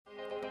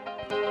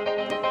Hey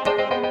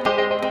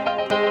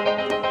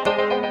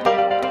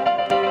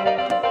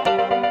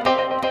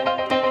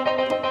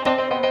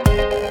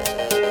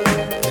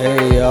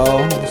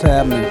y'all, what's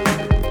happening?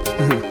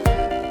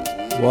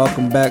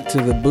 Welcome back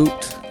to The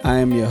Boot. I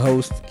am your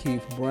host,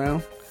 Keith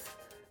Brown.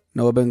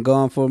 Know I've been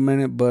gone for a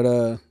minute,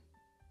 but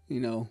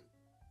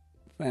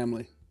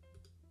family.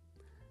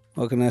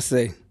 What can I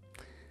say?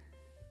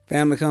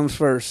 Family comes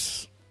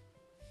first.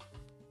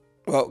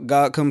 Well,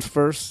 God comes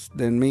first,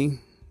 then me,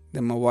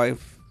 then my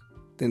wife,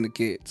 then the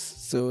kids.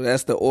 So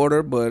that's the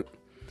order, but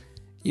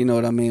you know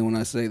what I mean when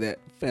I say that.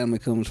 Family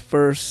comes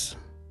first.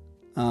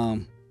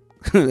 That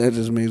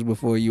just means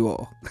before you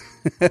all.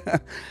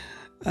 But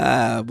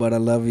I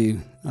love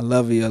you. I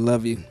love you. I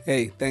love you.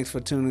 Hey, thanks for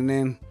tuning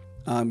in.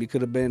 You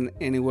could have been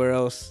anywhere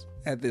else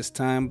at this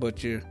time,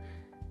 but you're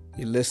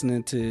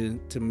listening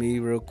to me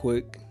real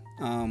quick.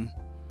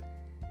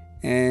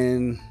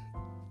 And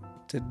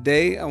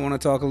today I want to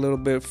talk a little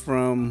bit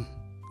from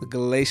the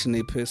Galatian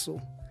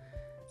epistle,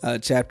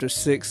 chapter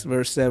 6,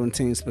 verse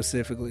 17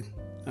 specifically.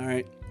 All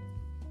right.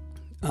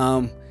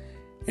 And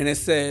it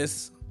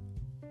says,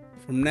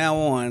 "From now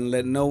on,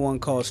 let no one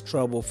cause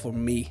trouble for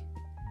me,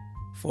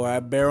 for I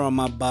bear on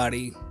my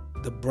body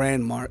the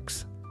brand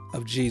marks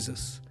of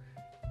Jesus."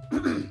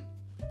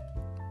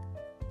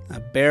 I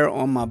bear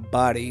on my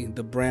body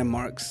the brand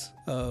marks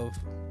of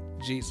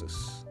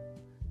Jesus.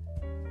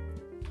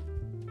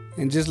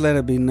 And just let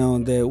it be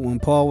known that when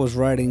Paul was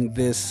writing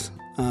this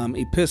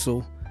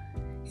epistle,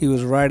 he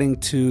was writing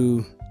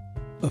to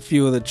a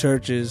few of the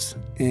churches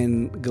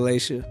in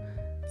Galatia,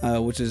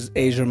 which is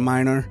Asia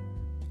Minor,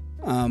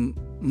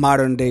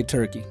 modern day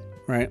Turkey,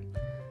 right?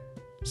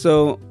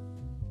 So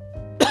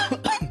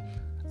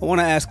I want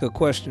to ask a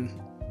question.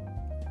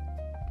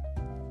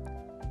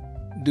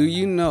 Do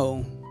you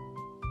know,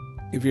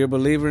 if you're a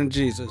believer in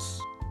Jesus,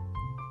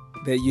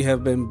 that you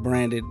have been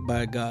branded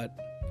by God?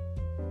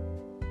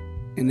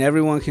 And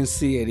everyone can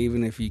see it,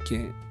 even if you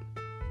can't.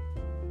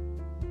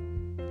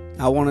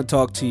 I want to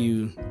talk to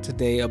you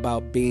today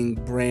about being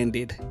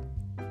branded,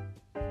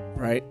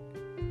 right?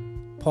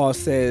 Paul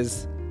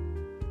says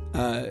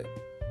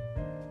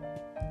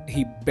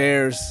he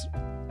bears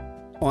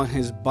on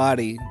his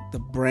body the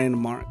brand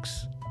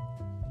marks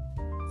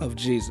of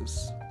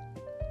Jesus.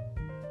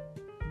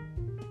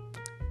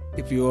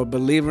 If you're a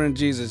believer in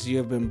Jesus, you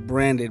have been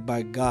branded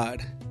by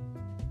God,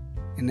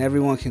 and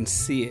everyone can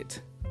see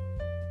it,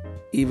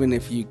 even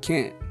if you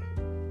can't.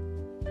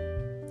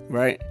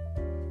 Right?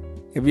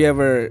 Have you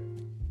ever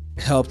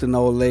helped an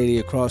old lady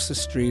across the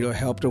street or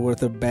helped her with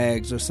her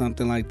bags or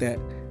something like that?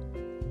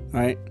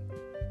 Right?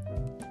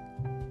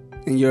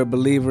 And you're a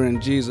believer in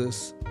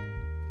Jesus,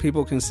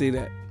 people can see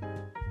that.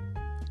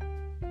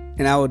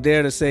 And I would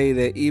dare to say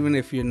that even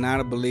if you're not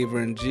a believer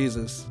in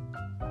Jesus,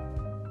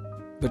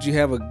 but you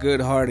have a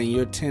good heart and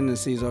your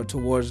tendencies are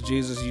towards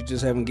Jesus, you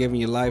just haven't given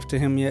your life to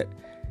him yet,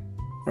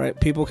 right?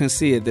 People can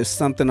see it. There's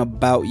something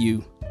about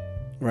you,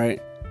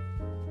 right?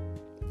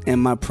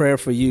 And my prayer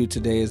for you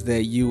today is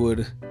that you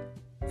would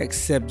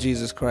accept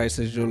Jesus Christ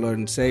as your Lord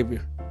and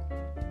Savior,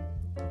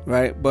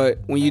 right? But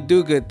when you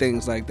do good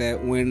things like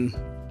that, when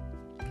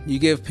you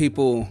give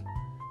people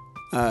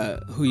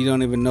who you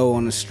don't even know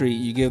on the street,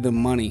 you give them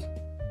money,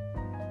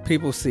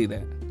 people see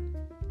that.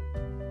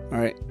 All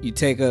right, you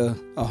take a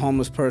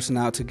homeless person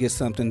out to get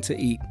something to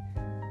eat,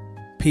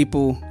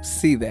 people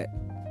see that.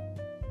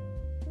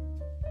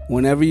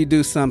 Whenever you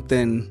do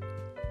something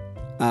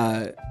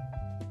that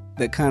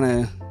kind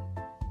of,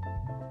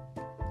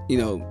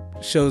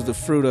 shows the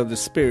fruit of the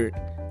Spirit,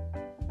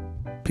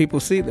 people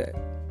see that.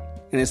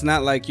 And it's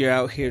not like you're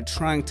out here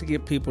trying to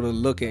get people to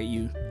look at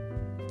you.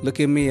 Look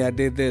at me, I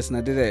did this and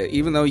I did that.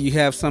 Even though you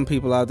have some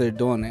people out there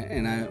doing that,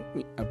 and I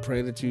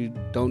pray that you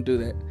don't do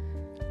that.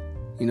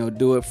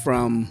 Do it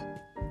from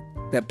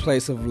that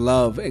place of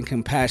love and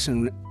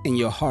compassion in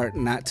your heart,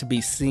 not to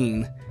be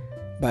seen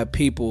by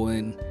people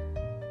and,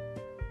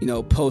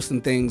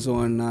 posting things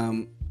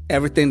on,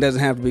 everything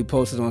doesn't have to be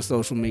posted on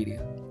social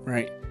media,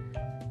 right?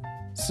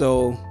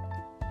 So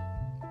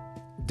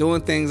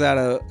doing things out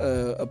of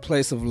a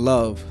place of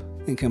love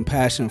and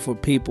compassion for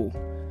people,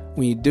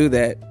 when you do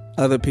that,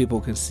 other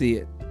people can see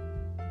it,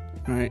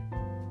 right?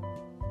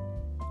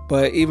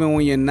 But even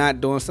when you're not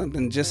doing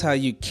something, just how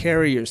you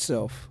carry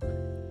yourself,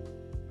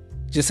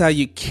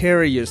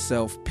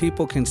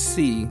 people can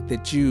see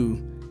that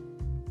you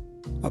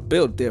are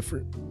built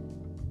different,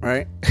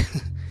 right?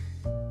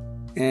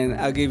 And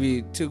I'll give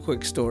you two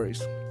quick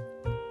stories.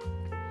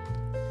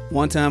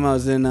 One time I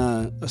was in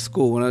a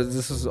school,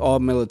 this was all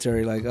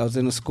military, like I was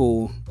in a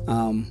school,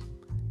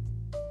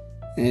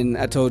 and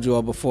I told you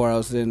all before I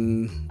was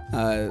in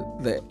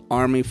the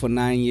Army for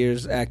 9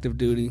 years, active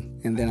duty,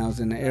 and then I was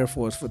in the Air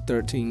Force for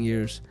 13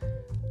 years,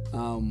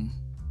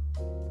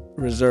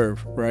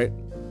 reserve, right?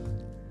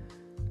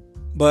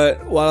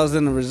 But while I was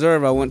in the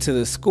reserve, I went to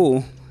the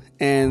school,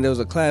 and there was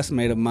a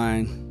classmate of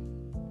mine,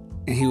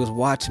 and he was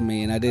watching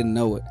me, and I didn't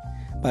know it.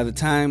 By the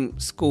time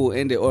school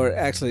ended, or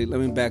actually, let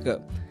me back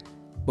up.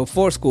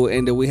 Before school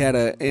ended, we had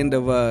a end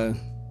of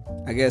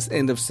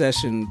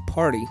session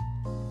party,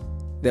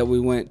 that we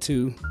went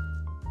to,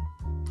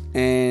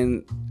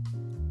 and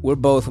we're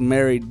both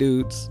married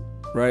dudes,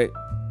 right?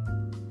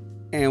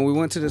 And we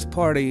went to this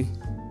party,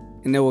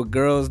 and there were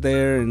girls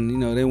there,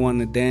 and they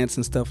wanted to dance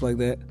and stuff like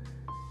that.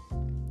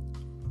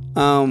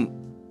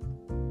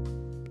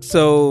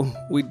 So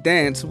we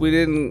danced. We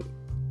didn't.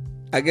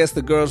 I guess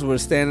the girls were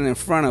standing in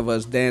front of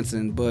us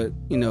dancing, but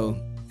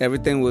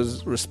everything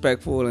was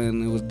respectful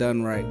and it was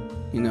done right,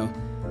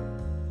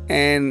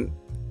 And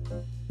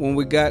when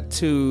we got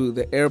to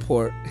the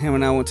airport, him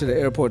and I went to the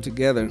airport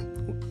together.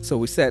 So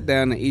we sat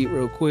down to eat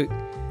real quick.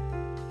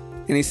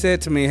 And he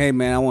said to me, "Hey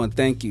man, I want to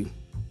thank you."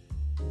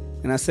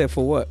 And I said,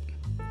 "For what?"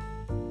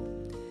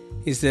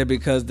 He said,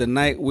 "Because the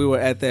night we were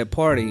at that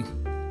party,"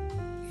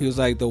 he was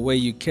like, "the way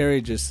you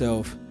carried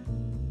yourself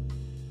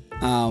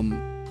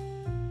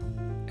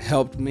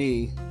helped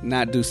me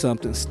not do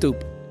something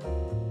stupid."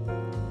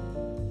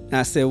 And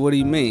I said, "What do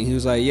you mean?" He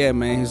was like, "Yeah,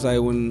 man." He was like,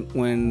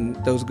 when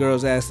those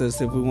girls asked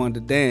us if we wanted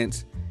to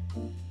dance,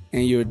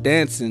 and you were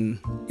dancing,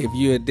 if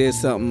you had did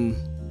something,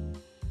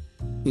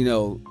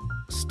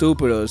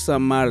 stupid or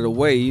something out of the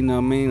way, you know what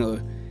I mean?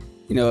 Or,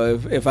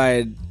 if I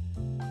had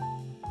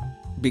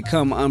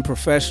become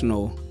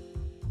unprofessional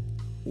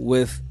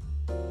with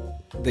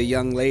the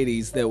young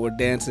ladies that were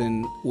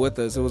dancing with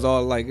us, it was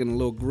all like in a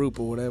little group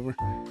or whatever,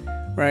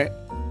 right?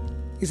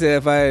 He said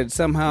if I had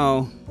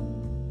somehow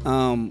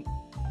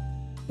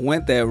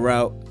went that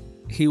route,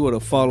 he would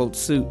have followed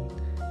suit.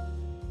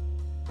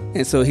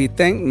 And so he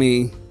thanked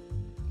me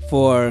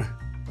for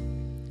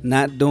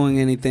not doing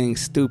anything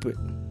stupid.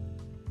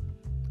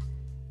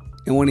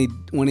 And when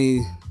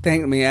he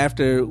thanked me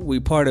after we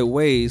parted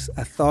ways,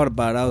 I thought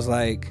about it. I was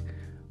like,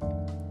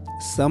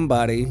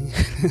 somebody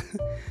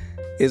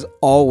is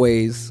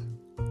always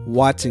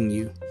watching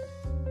you,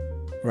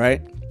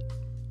 right?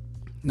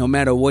 No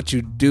matter what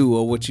you do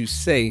or what you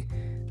say,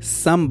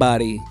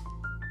 somebody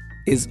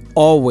is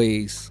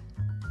always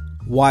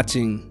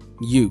watching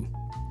you.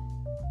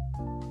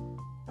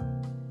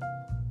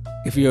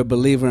 If you're a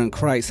believer in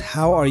Christ,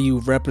 how are you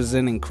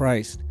representing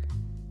Christ?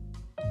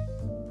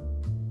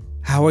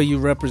 How are you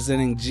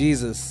representing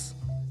Jesus?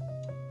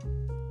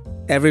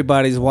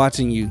 Everybody's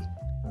watching you,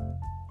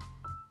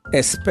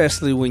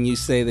 especially when you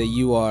say that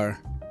you are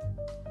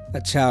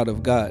a child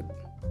of God.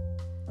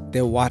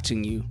 They're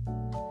watching you,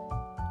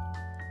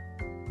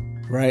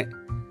 right?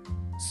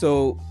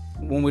 So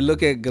when we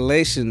look at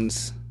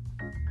Galatians,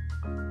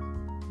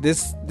 the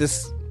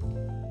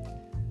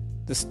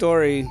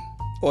story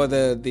or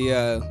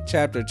the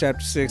chapter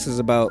 6 is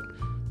about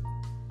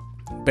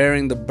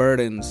bearing the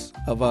burdens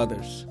of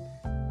others.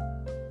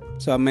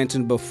 So I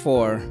mentioned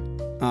before,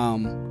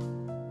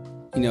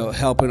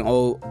 helping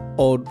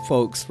old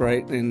folks,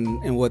 right,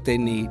 and what they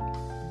need.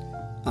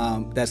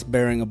 That's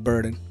bearing a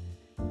burden,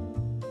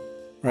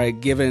 right?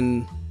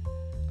 Giving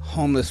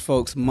homeless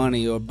folks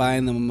money or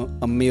buying them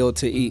a meal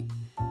to eat.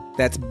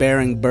 That's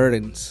bearing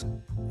burdens,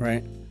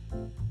 right?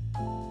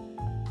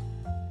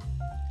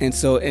 And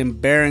so in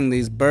bearing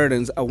these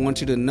burdens, I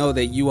want you to know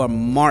that you are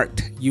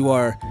marked. You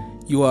are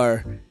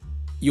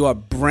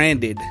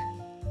branded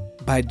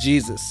by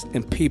Jesus,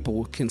 and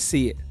people can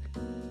see it.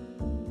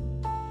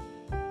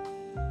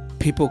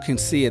 People can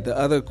see it. The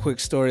other quick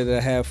story that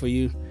I have for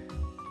you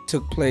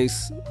took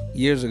place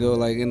years ago,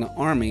 like in the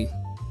Army.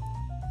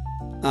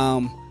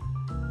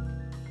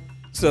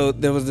 So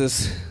there was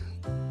this,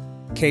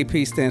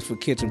 KP stands for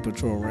Kitchen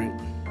Patrol, right?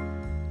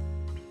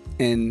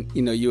 And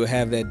you would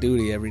have that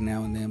duty every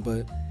now and then,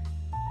 but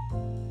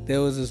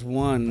there was this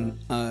one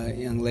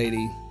young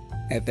lady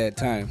at that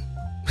time.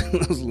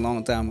 It was a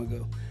long time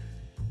ago,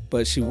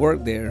 but she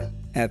worked there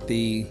at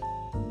the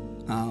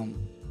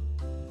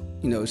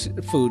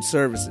food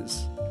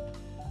services.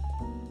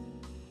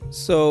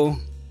 So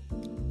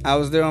I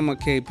was there on my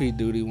KP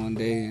duty one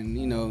day,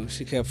 and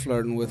she kept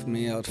flirting with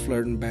me. I was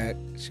flirting back.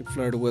 She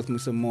flirted with me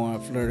some more. I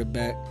flirted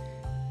back,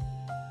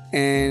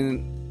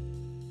 and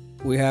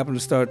we happened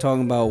to start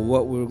talking about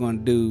what we were going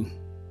to do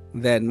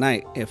that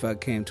night if I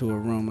came to her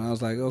room. I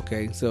was like,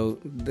 okay, so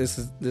this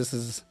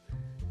is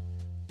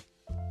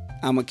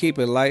I'm gonna keep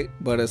it light,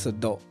 but it's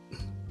adult.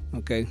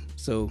 Okay,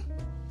 so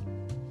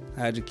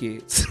hide your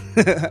kids.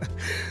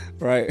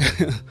 Right?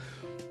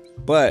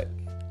 But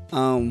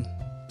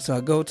so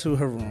I go to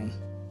her room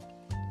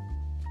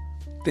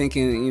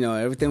thinking,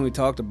 everything we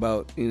talked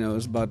about,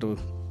 it's about to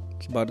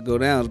go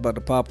down, it's about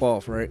to pop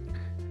off, right?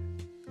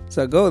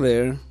 So I go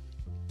there,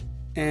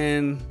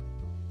 and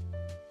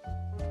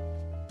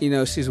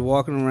she's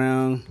walking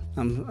around.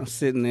 I'm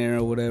sitting there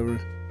or whatever,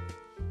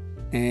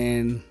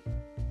 and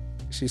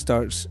she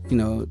starts,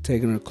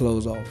 taking her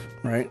clothes off,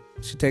 right?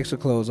 She takes her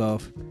clothes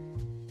off,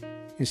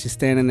 and she's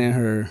standing in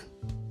her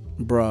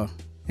bra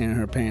and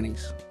her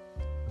panties.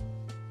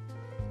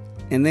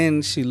 And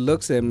then she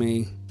looks at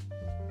me,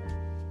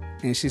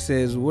 and she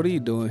says, "What are you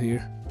doing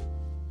here?"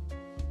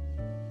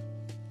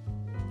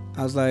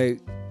 I was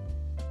like,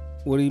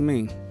 "What do you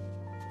mean?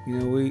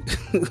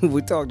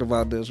 We talked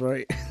about this,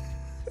 right?"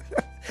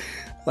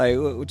 Like,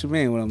 what you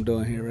mean what I'm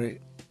doing here,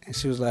 right? And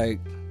she was like,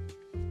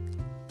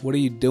 "What are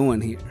you doing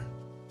here?"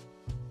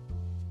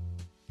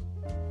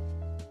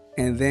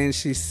 And then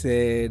she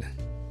said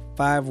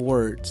 5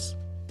 words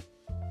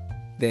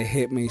that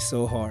hit me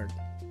so hard.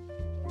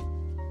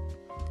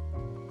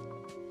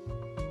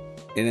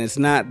 And it's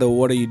not the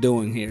 "what are you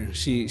doing here?"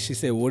 She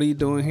said, "What are you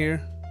doing here?"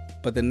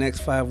 But the next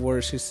 5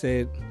 words she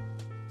said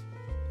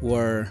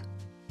were,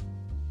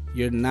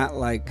 "You're not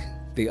like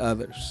the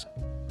others.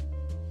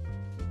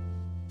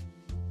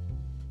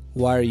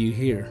 Why are you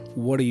here?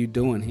 What are you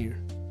doing here?"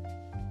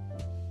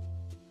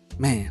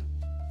 Man,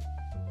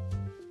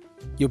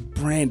 you're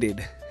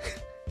branded.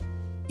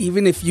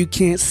 Even if you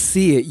can't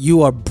see it,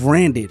 you are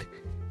branded.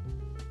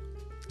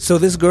 So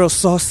this girl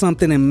saw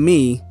something in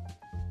me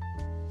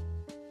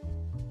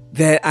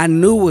that I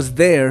knew was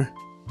there,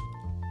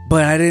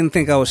 but I didn't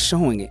think I was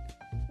showing it.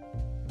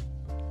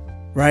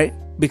 Right?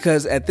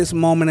 Because at this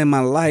moment in my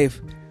life,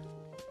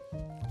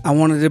 I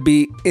wanted to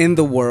be in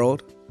the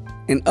world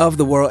and of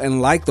the world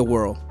and like the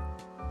world.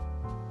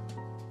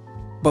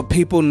 But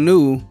people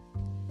knew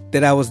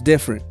that I was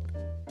different.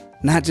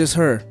 Not just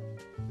her.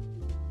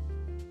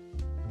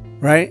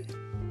 Right?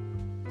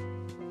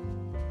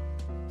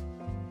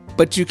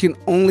 But you can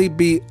only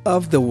be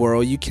of the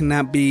world. You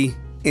cannot be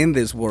in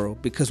this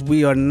world, because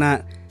we are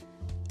not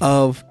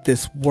of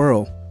this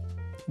world.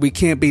 We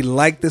can't be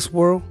like this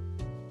world,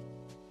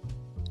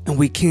 and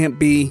we can't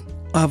be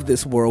of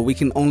this world. We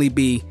can only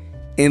be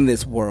in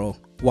this world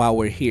while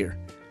we're here.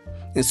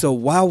 And so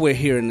while we're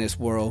here in this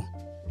world,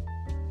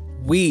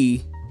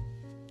 we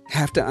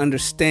have to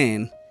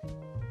understand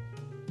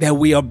that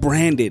we are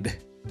branded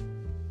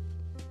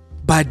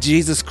by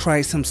Jesus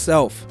Christ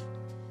himself.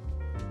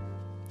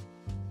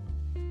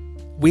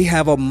 We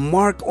have a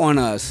mark on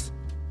us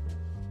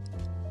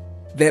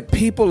that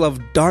people of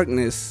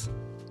darkness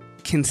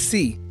can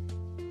see.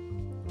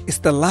 It's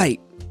the light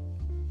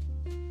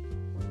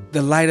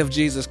of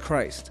Jesus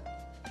Christ.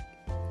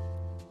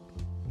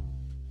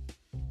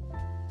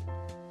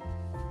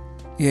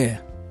 Yeah.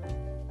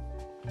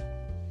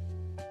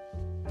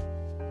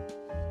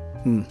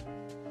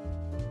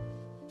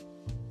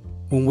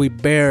 When we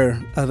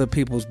bear other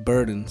people's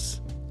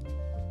burdens,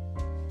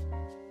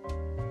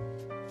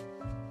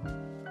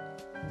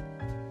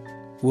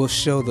 we'll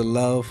show the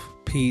love,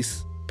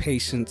 peace,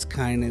 patience,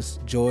 kindness,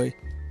 joy,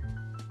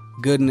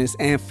 goodness,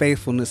 and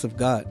faithfulness of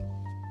God.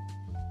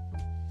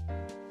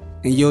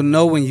 And you'll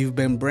know when you've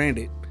been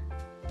branded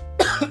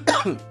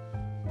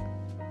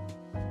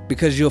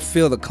because you'll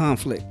feel the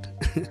conflict,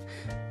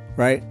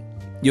 right?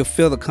 You'll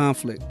feel the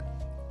conflict.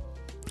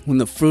 When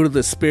the fruit of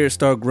the Spirit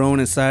start growing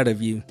inside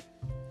of you,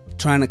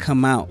 trying to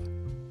come out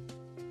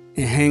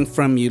and hang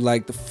from you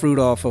like the fruit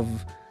off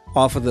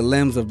of the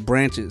limbs of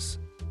branches,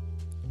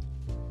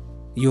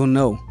 you'll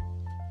know.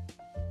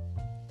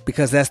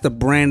 Because that's the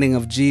branding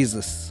of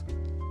Jesus.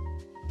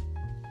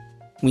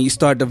 When you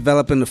start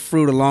developing the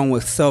fruit along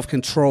with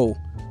self-control,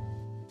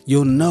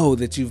 you'll know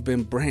that you've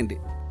been branded.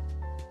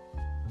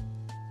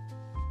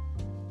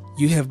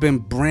 You have been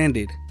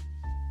branded.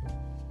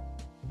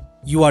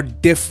 You are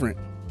different.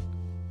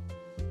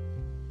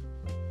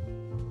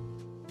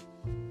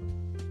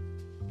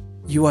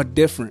 You are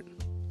different.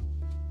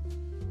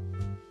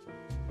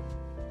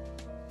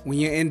 When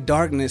you're in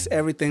darkness,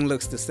 everything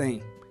looks the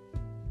same.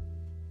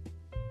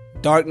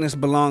 Darkness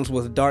belongs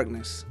with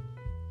darkness.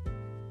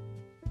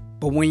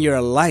 But when you're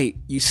a light,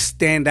 you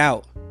stand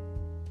out.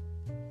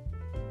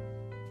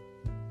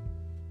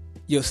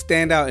 You'll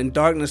stand out, and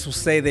darkness will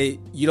say that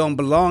you don't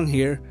belong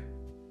here.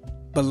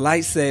 But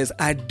light says,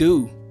 I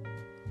do.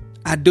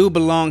 I do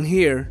belong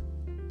here,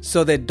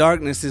 so that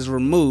darkness is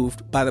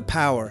removed by the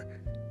power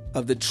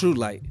of the true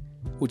light,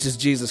 which is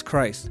Jesus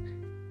Christ.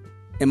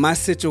 In my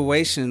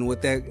situation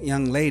with that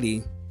young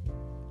lady,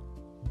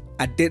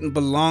 I didn't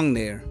belong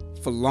there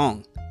for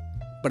long,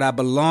 but I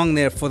belonged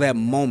there for that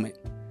moment,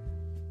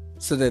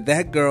 so that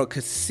that girl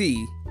could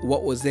see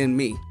what was in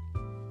me.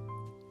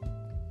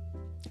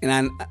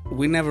 And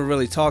we never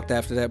really talked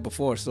after that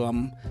before, so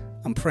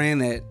I'm praying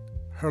that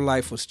her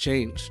life was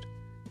changed.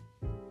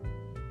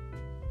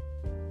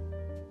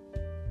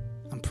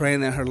 I'm praying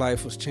that her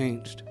life was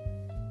changed.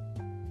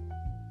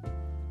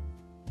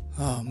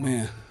 Oh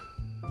man.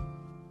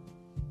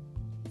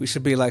 We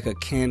should be like a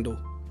candle.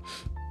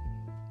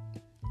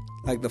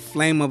 Like the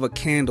flame of a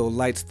candle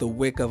lights the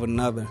wick of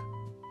another.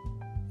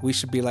 We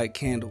should be like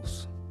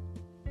candles.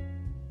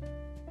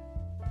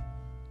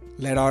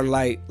 Let our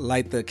light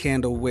light the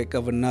candle wick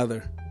of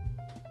another.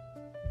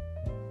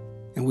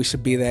 And we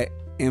should be that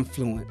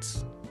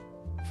influence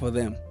for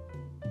them.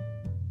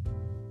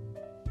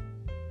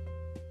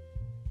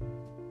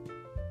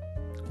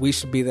 We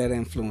should be that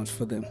influence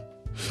for them.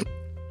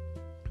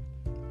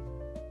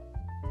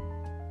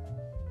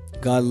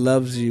 God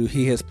loves you.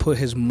 He has put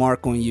his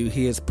mark on you.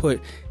 He has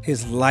put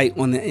his light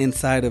on the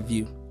inside of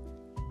you.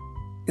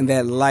 And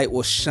that light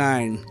will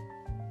shine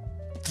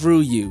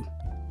through you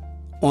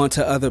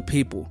onto other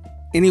people.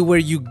 Anywhere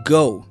you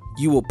go,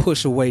 you will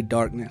push away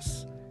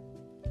darkness.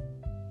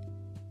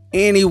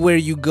 Anywhere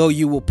you go,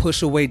 you will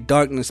push away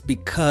darkness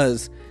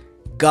because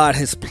God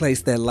has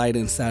placed that light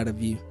inside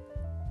of you.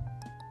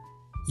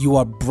 You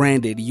are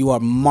branded. You are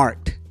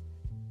marked.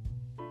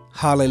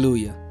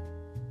 Hallelujah.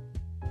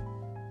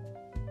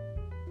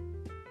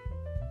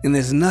 And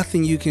there's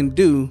nothing you can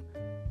do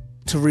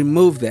to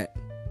remove that.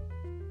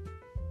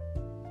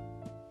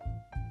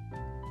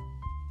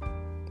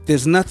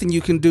 There's nothing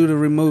you can do to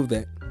remove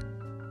that.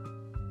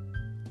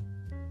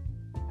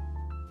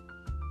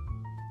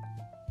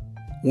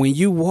 When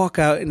you walk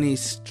out in these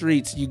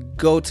streets, you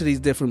go to these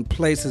different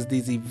places,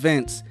 these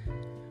events,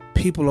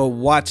 people are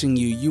watching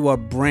you. You are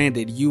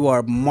branded. You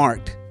are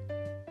marked.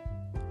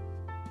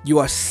 You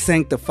are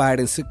sanctified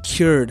and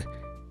secured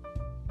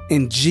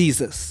in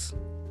Jesus.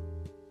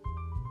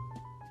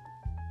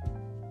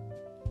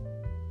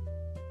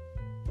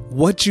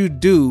 What you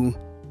do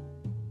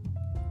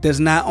does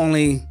not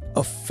only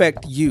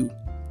affect you,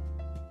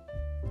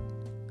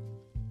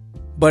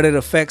 but it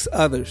affects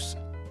others.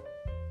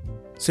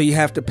 So you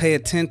have to pay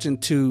attention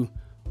to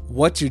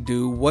what you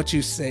do, what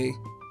you say,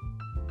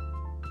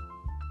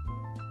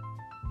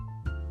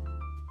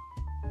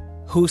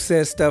 who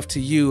says stuff to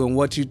you, and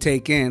what you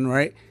take in,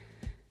 right?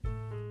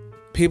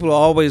 People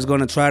are always going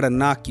to try to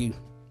knock you.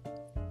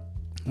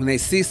 When they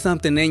see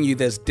something in you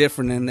that's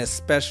different and that's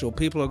special,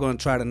 people are going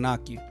to try to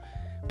knock you.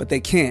 But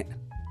they can't,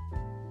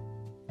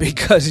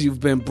 because you've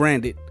been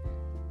branded.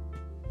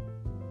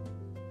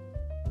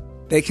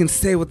 They can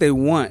say what they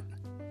want.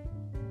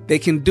 They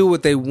can do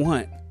what they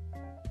want.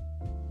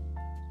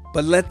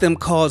 But let them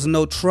cause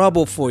no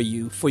trouble for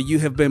you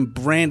have been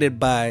branded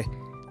by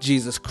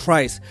Jesus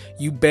Christ.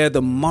 You bear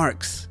the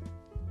marks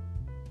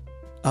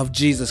of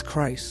Jesus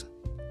Christ.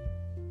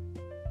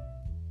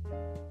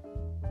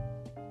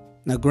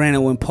 Now,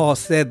 granted, when Paul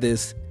said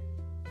this,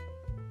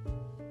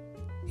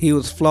 he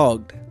was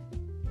flogged.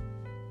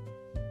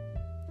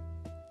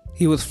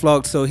 He was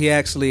flogged, so he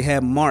actually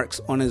had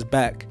marks on his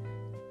back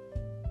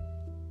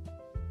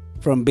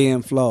from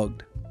being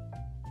flogged,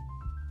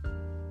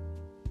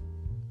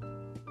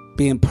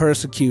 being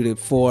persecuted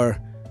for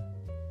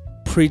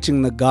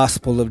preaching the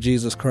gospel of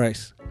Jesus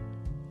Christ.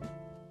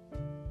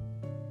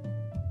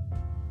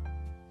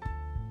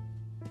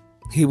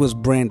 He was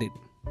branded.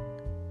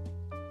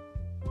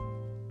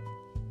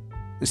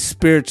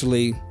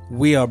 Spiritually,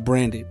 we are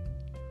branded.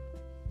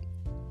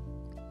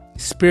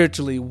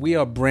 Spiritually, we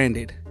are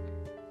branded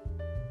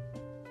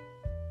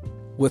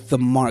with the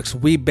marks.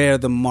 We bear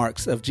the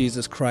marks of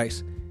Jesus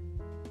Christ.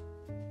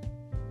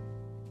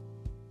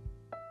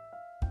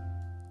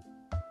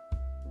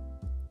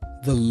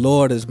 The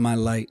Lord is my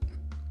light.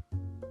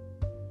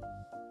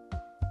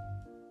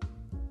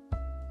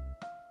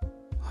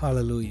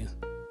 Hallelujah.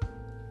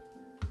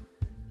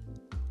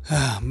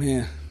 Ah,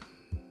 man.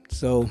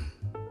 So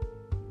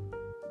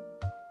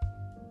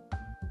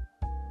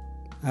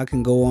I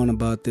can go on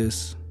about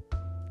this.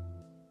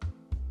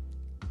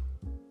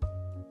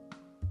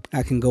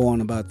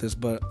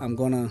 But I'm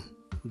going to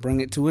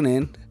bring it to an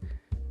end.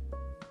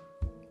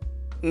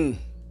 I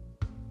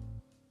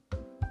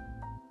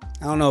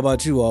don't know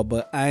about you all,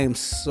 but I am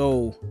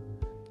so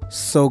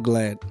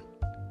glad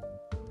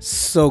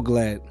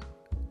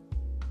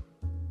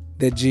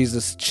that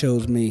Jesus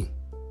chose me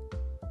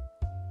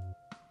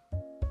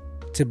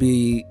to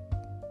be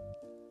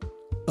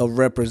a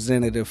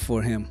representative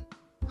for him.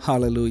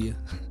 Hallelujah.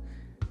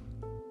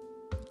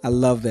 I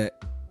love that.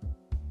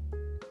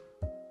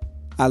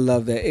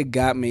 It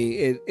got me.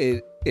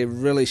 It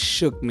really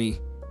shook me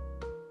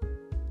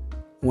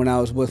when I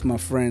was with my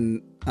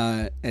friend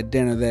at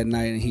dinner that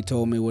night, and he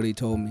told me what he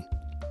told me.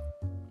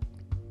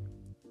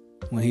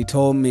 When he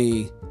told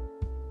me,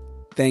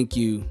 thank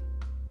you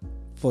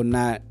for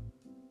not,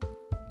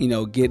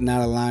 getting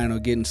out of line or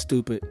getting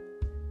stupid.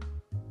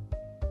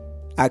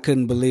 I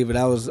couldn't believe it.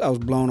 I was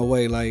blown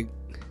away. And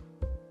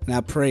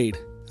I prayed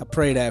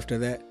after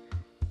that,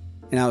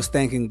 and I was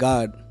thanking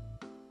God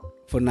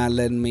for not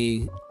letting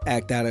me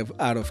act out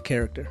of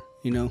character,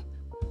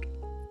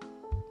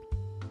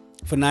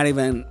 for not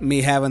even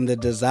me having the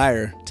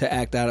desire to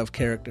act out of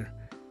character.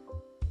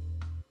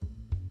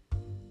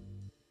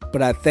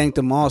 But I thanked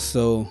him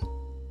also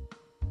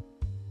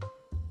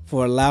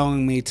for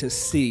allowing me to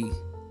see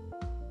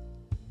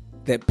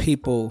that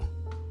people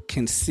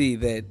can see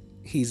that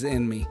he's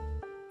in me.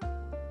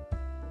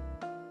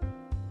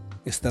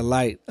 It's the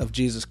light of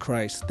Jesus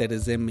Christ that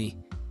is in me.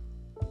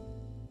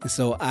 And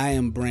so I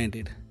am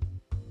branded.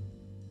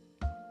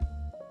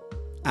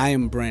 And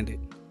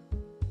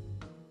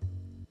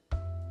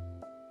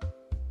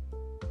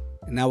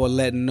I will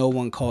let no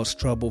one cause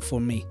trouble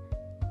for me.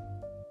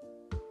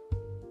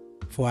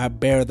 For I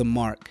bear the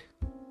mark,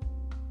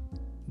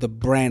 the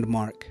brand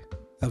mark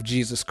of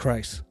Jesus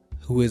Christ,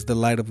 who is the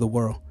light of the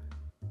world.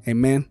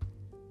 Amen.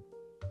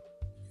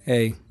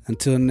 Hey,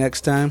 until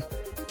next time,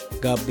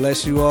 God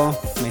bless you all.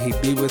 May he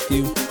be with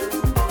you.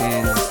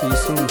 And see you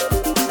soon.